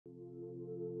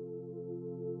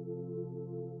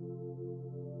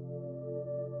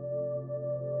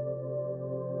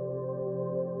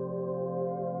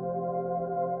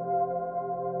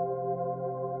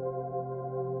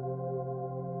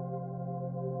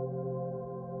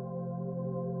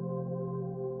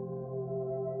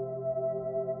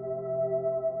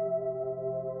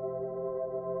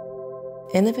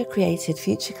Inova created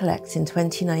Future Collect in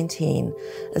 2019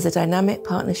 as a dynamic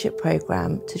partnership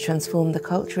programme to transform the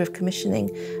culture of commissioning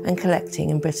and collecting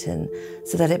in Britain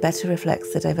so that it better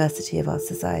reflects the diversity of our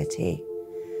society.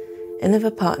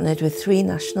 Inova partnered with 3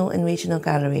 national and regional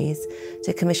galleries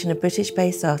to commission a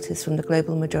British-based artist from the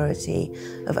global majority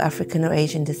of African or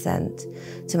Asian descent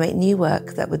to make new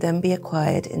work that would then be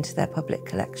acquired into their public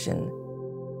collection.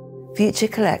 Future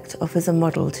Collect offers a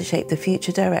model to shape the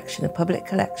future direction of public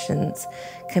collections,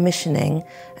 commissioning,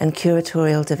 and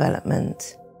curatorial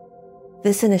development.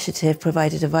 This initiative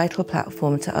provided a vital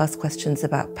platform to ask questions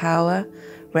about power,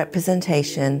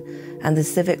 representation, and the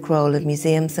civic role of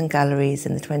museums and galleries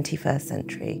in the 21st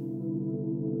century.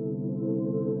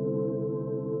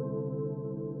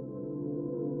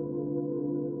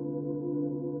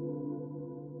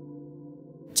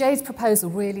 Jade's proposal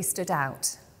really stood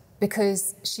out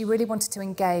because she really wanted to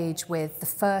engage with the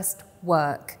first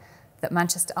work that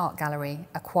Manchester Art Gallery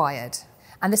acquired.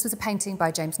 And this was a painting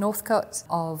by James Northcote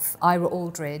of Ira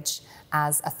Aldridge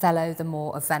as Othello the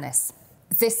Moor of Venice.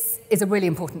 This is a really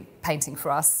important painting for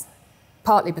us,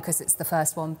 partly because it's the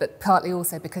first one, but partly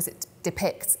also because it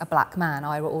depicts a black man.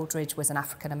 Ira Aldridge was an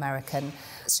African-American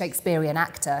Shakespearean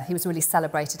actor. He was really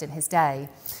celebrated in his day.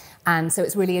 And so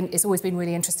it's always been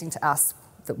really interesting to us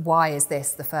that why is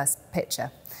this the first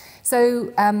picture? So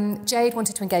Jade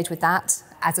wanted to engage with that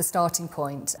as a starting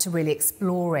point to really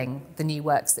exploring the new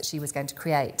works that she was going to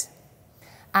create.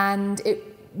 And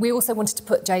we also wanted to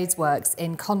put Jade's works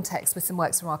in context with some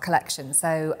works from our collection.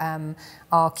 So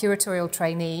our curatorial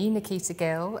trainee, Nikita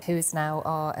Gill, who is now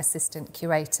our assistant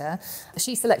curator,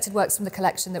 she selected works from the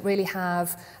collection that really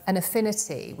have an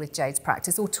affinity with Jade's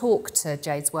practice or talk to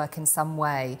Jade's work in some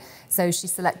way. So she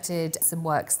selected some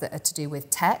works that are to do with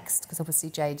text, because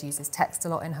obviously Jade uses text a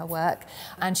lot in her work.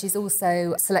 And she's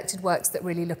also selected works that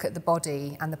really look at the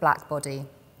body and the black body.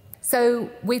 So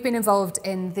we've been involved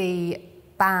in the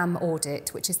BAM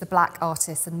audit, which is the Black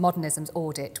Artists and Modernisms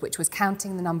audit, which was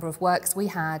counting the number of works we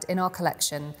had in our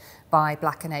collection by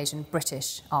Black and Asian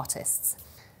British artists.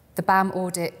 The BAM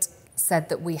audit said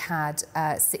that we had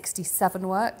 67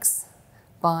 works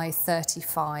by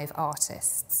 35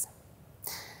 artists.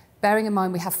 Bearing in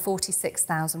mind we have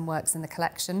 46,000 works in the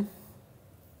collection,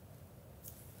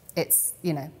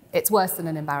 it's worse than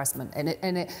an embarrassment, and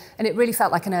it really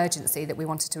felt like an urgency that we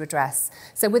wanted to address.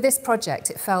 So with this project,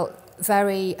 it felt a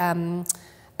very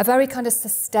kind of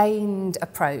sustained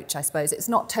approach, I suppose. It's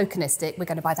not tokenistic. We're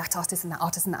going to buy that artist and that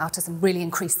artist and that artist and really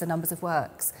increase the numbers of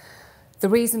works. The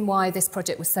reason why this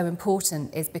project was so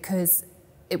important is because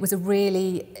it was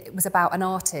about an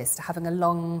artist having a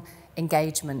long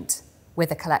engagement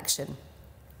with a collection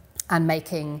and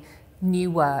making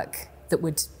new work that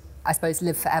would, I suppose,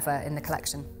 live forever in the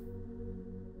collection.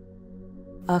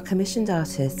 Our commissioned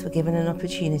artists were given an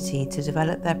opportunity to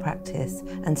develop their practice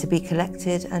and to be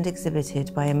collected and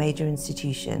exhibited by a major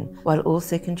institution, while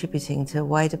also contributing to a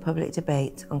wider public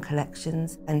debate on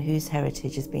collections and whose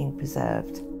heritage is being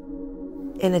preserved.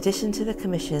 In addition to the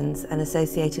commissions and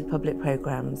associated public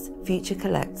programmes, Future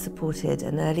Collect supported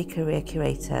an early career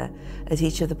curator at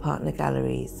each of the partner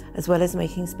galleries, as well as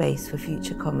making space for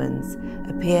Future Commons,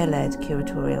 a peer-led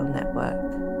curatorial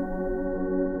network.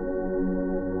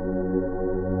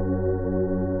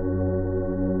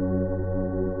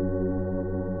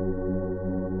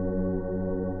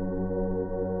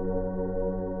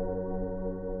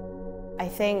 I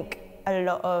think a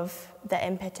lot of the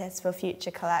impetus for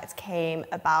Future Collect came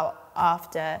about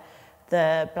after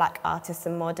the Black Artists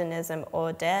and Modernism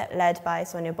audit, led by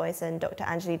Sonia Boyce and Dr.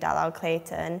 Anjali Dalal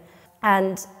Clayton.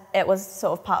 And it was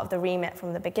sort of part of the remit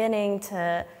from the beginning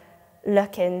to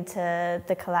look into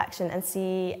the collection and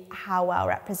see how well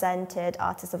represented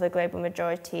artists of the global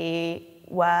majority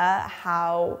were,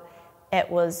 how it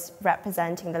was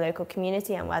representing the local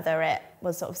community and whether it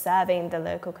was sort of serving the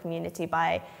local community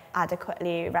by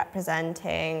adequately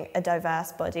representing a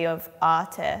diverse body of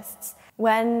artists.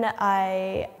 When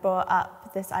I brought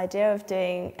up this idea of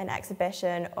doing an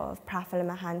exhibition of Prafula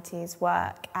Mohanty's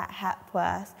work at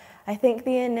Hepworth, I think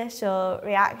the initial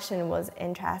reaction was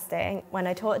interesting. When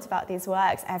I talked about these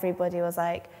works, everybody was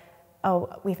like, oh,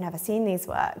 we've never seen these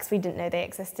works. We didn't know they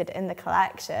existed in the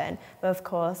collection. But of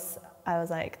course, I was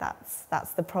like,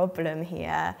 that's the problem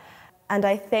here. And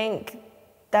I think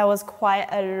there was quite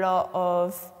a lot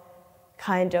of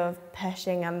kind of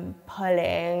pushing and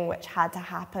pulling which had to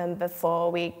happen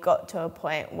before we got to a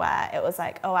point where it was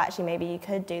like, oh, actually, maybe you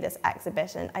could do this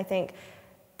exhibition. I think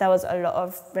there was a lot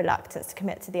of reluctance to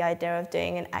commit to the idea of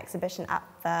doing an exhibition at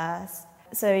first.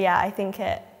 So yeah, I think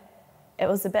it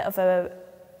was a bit of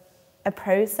a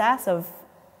process of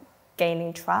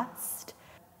gaining trust,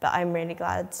 but I'm really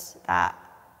glad that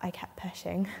I kept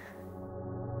pushing.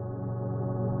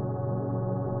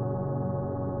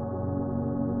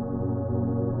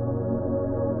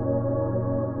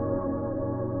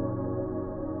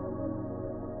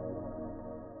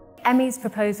 Emii's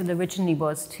proposal originally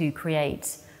was to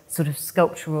create sort of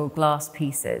sculptural glass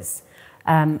pieces.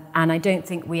 And I don't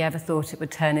think we ever thought it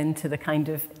would turn into the kind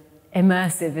of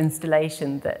immersive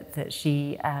installation that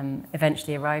she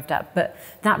eventually arrived at. But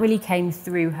that really came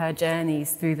through her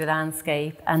journeys through the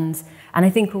landscape, and I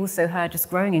think also her just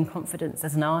growing in confidence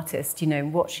as an artist, you know,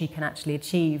 what she can actually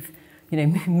achieve, you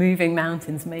know, moving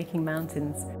mountains, making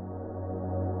mountains.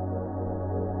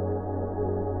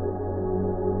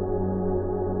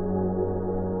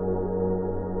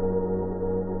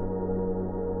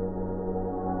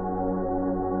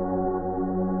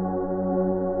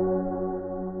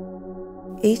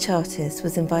 Each artist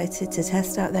was invited to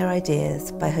test out their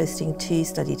ideas by hosting 2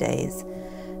 study days.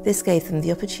 This gave them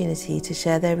the opportunity to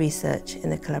share their research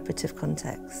in a collaborative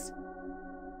context.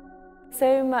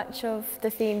 So much of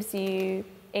the themes you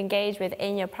engage with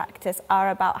in your practice are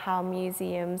about how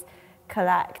museums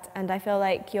collect, and I feel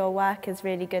like your work is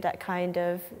really good at kind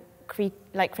of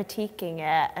critiquing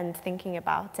it and thinking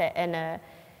about it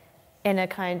in a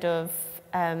kind of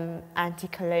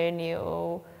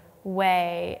anti-colonial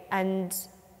way. And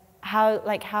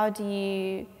how do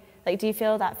you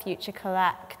feel that Future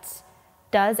Collect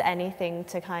does anything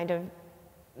to kind of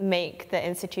make the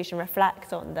institution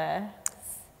reflect on this?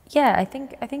 Yeah, I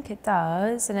think it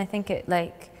does, and I think it,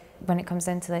 like, when it comes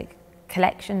into like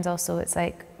collections also, it's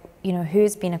like, you know,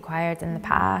 who's been acquired in the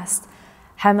past,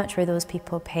 how much were those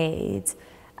people paid,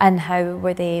 and how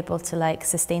were they able to like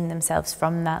sustain themselves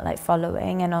from that like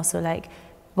following, and also like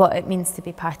what it means to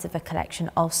be part of a collection,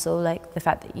 also like the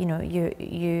fact that, you know,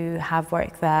 you have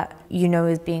work that you know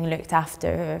is being looked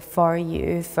after for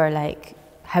you for like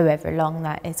however long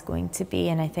that is going to be.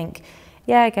 And I think,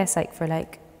 yeah, I guess like for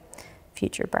like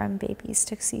future brown babies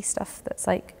to see stuff that's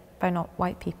like by not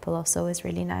white people also is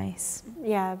really nice.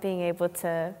 Yeah, being able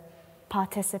to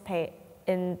participate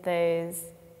in those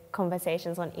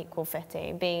conversations on equal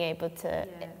footing, being able to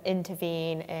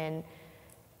intervene in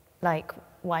like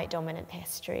white dominant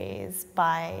histories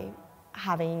by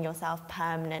having yourself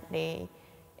permanently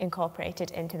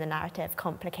incorporated into the narrative,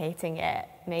 complicating it,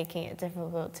 making it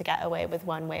difficult to get away with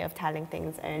one way of telling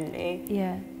things only.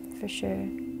 Yeah, for sure.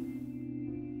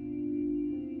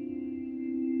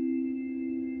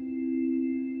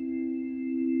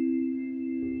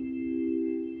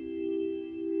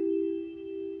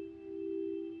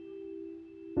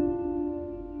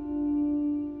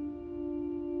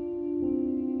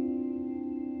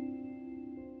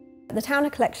 The Towner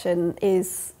collection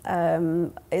is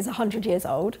 100 years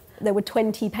old. There were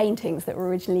 20 paintings that were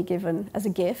originally given as a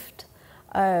gift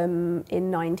in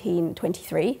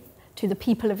 1923 to the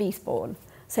people of Eastbourne.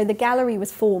 So the gallery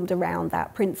was formed around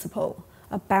that principle,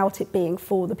 about it being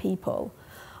for the people.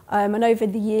 And over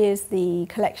the years, the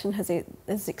collection has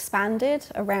expanded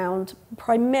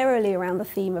primarily around the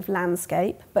theme of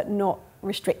landscape, but not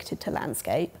restricted to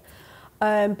landscape.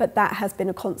 But that has been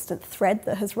a constant thread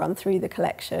that has run through the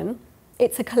collection.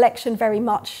 It's a collection very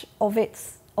much of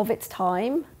its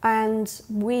time, and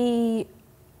we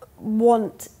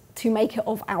want to make it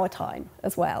of our time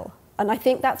as well. And I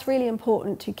think that's really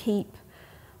important, to keep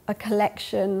a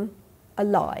collection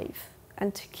alive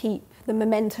and to keep the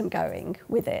momentum going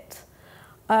with it,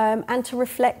 and to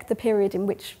reflect the period in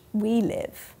which we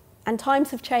live. And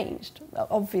times have changed,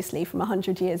 obviously, from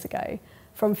 100 years ago.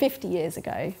 From 50 years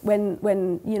ago,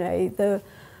 when you know the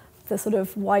sort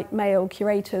of white male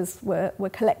curators were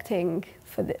collecting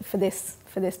for this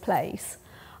place,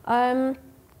 and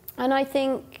I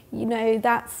think, you know,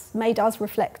 that's made us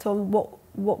reflect on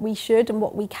what we should and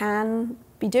what we can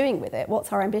be doing with it.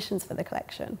 What's our ambitions for the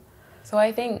collection? So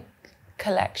I think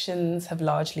collections have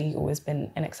largely always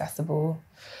been inaccessible,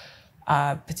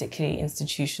 particularly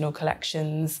institutional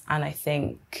collections, and I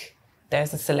think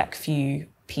there's a select few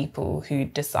people who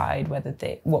decide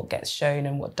what gets shown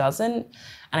and what doesn't.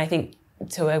 And I think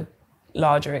to a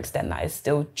larger extent that is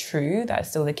still true, that is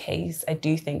still the case. I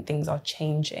do think things are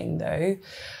changing though.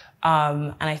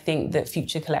 And I think that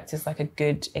Future Collect is like a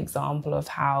good example of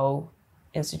how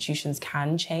institutions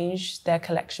can change their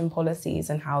collection policies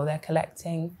and how they're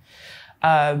collecting.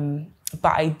 But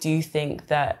I do think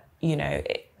that, you know,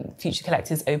 Future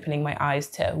Collect is opening my eyes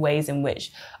to ways in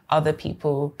which other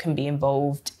people can be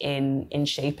involved in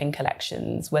shaping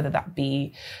collections, whether that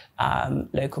be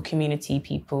local community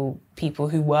people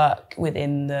who work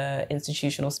within the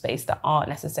institutional space that aren't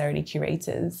necessarily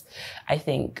curators. I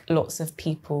think lots of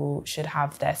people should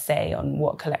have their say on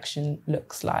what collection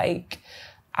looks like,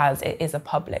 as it is a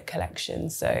public collection,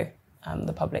 so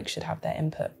the public should have their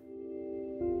input.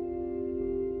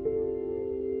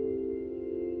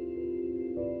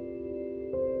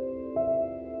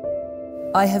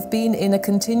 I have been in a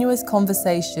continuous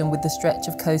conversation with the stretch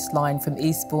of coastline from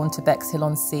Eastbourne to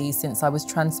Bexhill-on-Sea since I was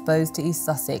transposed to East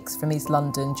Sussex from East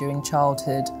London during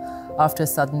childhood after a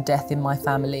sudden death in my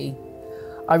family.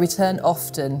 I return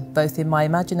often, both in my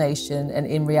imagination and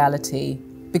in reality,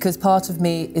 because part of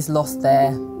me is lost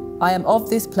there. I am of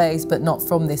this place but not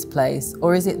from this place,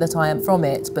 or is it that I am from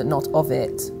it but not of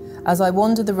it? As I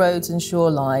wander the roads and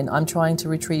shoreline, I'm trying to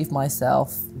retrieve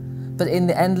myself, but in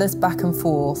the endless back and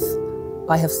forth,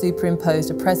 I have superimposed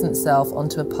a present self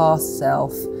onto a past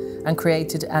self and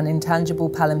created an intangible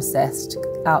palimpsest,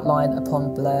 outline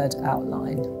upon blurred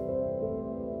outline.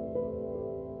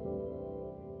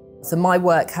 So my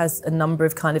work has a number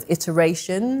of kind of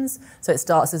iterations. So it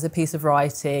starts as a piece of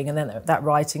writing, and then that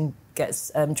writing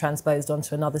gets transposed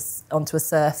onto a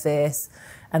surface,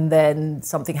 and then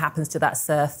something happens to that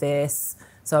surface.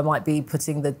 So I might be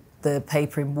putting the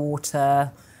paper in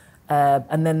water,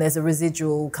 and then there's a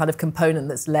residual kind of component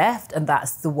that's left, and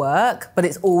that's the work, but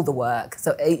it's all the work.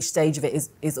 So each stage of it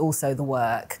is also the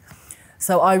work.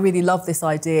 So I really love this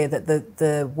idea that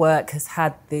the work has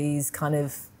had these kind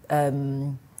of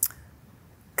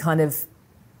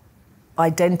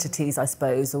identities, I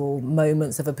suppose, or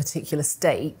moments of a particular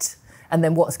state, and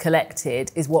then what's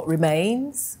collected is what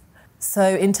remains. So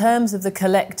in terms of the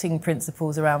collecting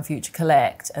principles around Future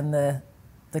Collect and the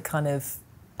kind of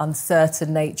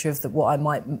uncertain nature of what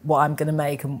I'm going to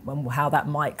make and how that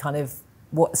might kind of,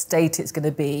 what state it's going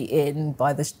to be in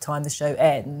by the time the show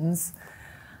ends,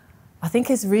 I think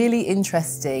is really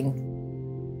interesting.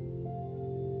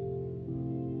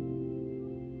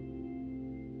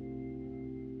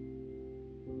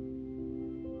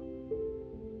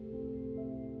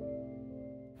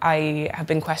 I have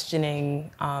been questioning,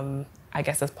 I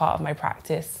guess as part of my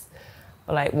practice,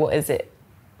 like what is it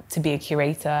to be a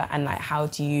curator, and like how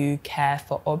do you care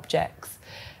for objects?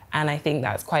 And I think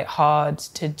that's quite hard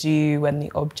to do when the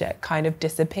object kind of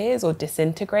disappears or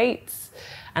disintegrates.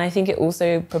 And I think it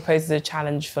also proposes a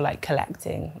challenge for like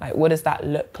collecting. Like what does that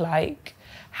look like?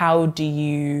 How do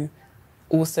you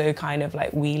also kind of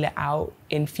like wheel it out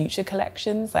in future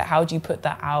collections? Like how do you put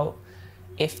that out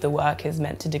if the work is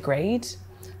meant to degrade?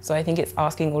 So I think it's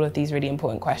asking all of these really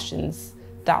important questions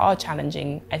that are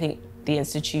challenging. I think the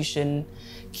institution,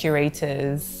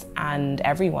 curators, and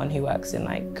everyone who works in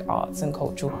like arts and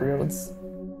cultural fields.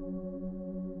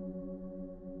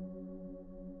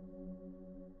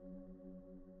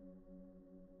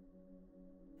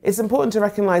 It's important to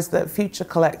recognise that Future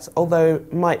Collect, although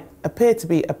it might appear to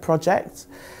be a project,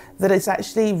 that it's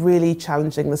actually really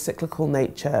challenging the cyclical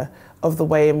nature of the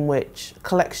way in which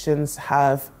collections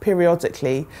have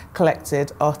periodically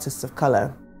collected artists of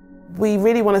colour. We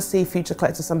really want to see Future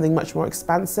Collect as something much more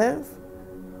expansive,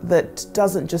 that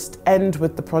doesn't just end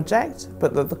with the project,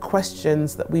 but that the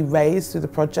questions that we raise through the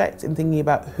project in thinking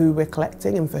about who we're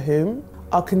collecting and for whom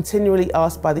are continually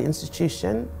asked by the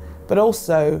institution, but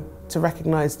also to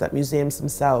recognise that museums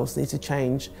themselves need to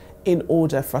change in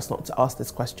order for us not to ask this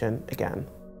question again.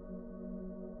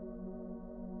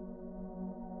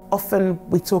 Often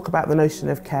we talk about the notion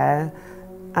of care,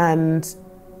 and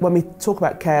when we talk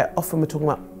about care, often we're talking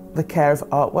about the care of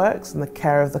artworks and the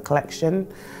care of the collection.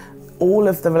 All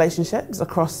of the relationships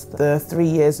across the 3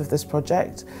 years of this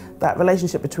project, that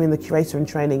relationship between the curator in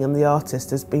training and the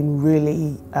artist has been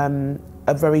really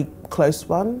a very close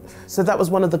one. So that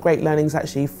was one of the great learnings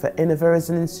actually for Innova as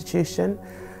an institution,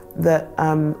 that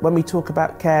when we talk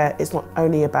about care, it's not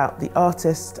only about the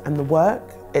artist and the work,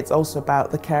 it's also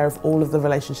about the care of all of the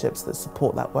relationships that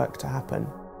support that work to happen.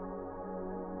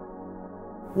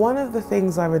 One of the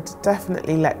things I would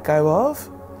definitely let go of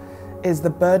is the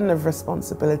burden of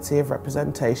responsibility of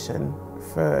representation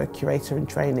for a curator in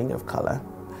training of colour.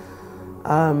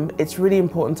 It's really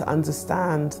important to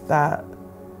understand that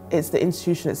it's the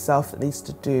institution itself that needs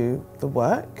to do the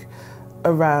work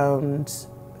around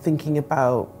thinking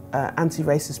about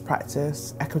anti-racist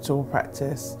practice, equitable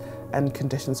practice, and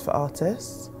conditions for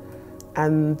artists.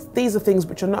 And these are things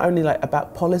which are not only like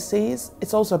about policies,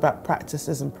 it's also about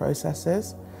practices and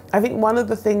processes. I think one of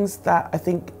the things that I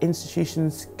think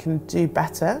institutions can do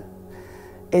better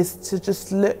is to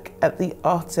just look at the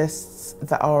artists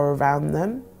that are around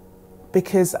them,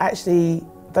 because actually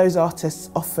those artists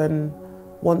often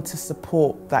want to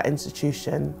support that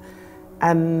institution.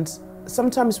 And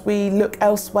sometimes we look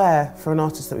elsewhere for an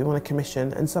artist that we want to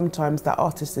commission, and sometimes that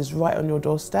artist is right on your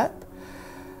doorstep.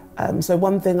 So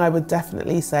one thing I would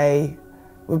definitely say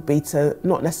would be to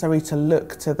not necessarily to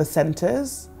look to the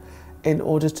centres in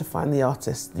order to find the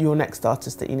artist, your next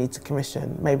artist that you need to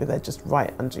commission. Maybe they're just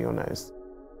right under your nose.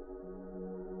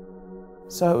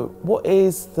 So what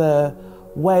is the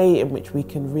way in which we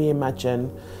can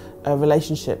reimagine a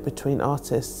relationship between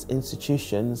artists,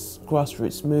 institutions,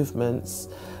 grassroots movements,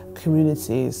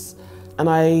 communities? And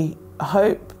I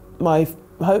hope, my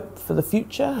hope for the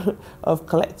future of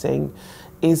collecting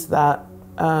is that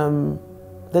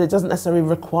that it doesn't necessarily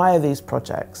require these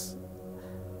projects,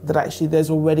 that actually there's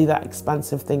already that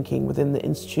expansive thinking within the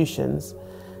institutions,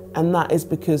 and that is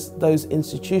because those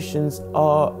institutions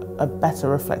are a better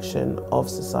reflection of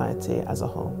society as a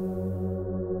whole.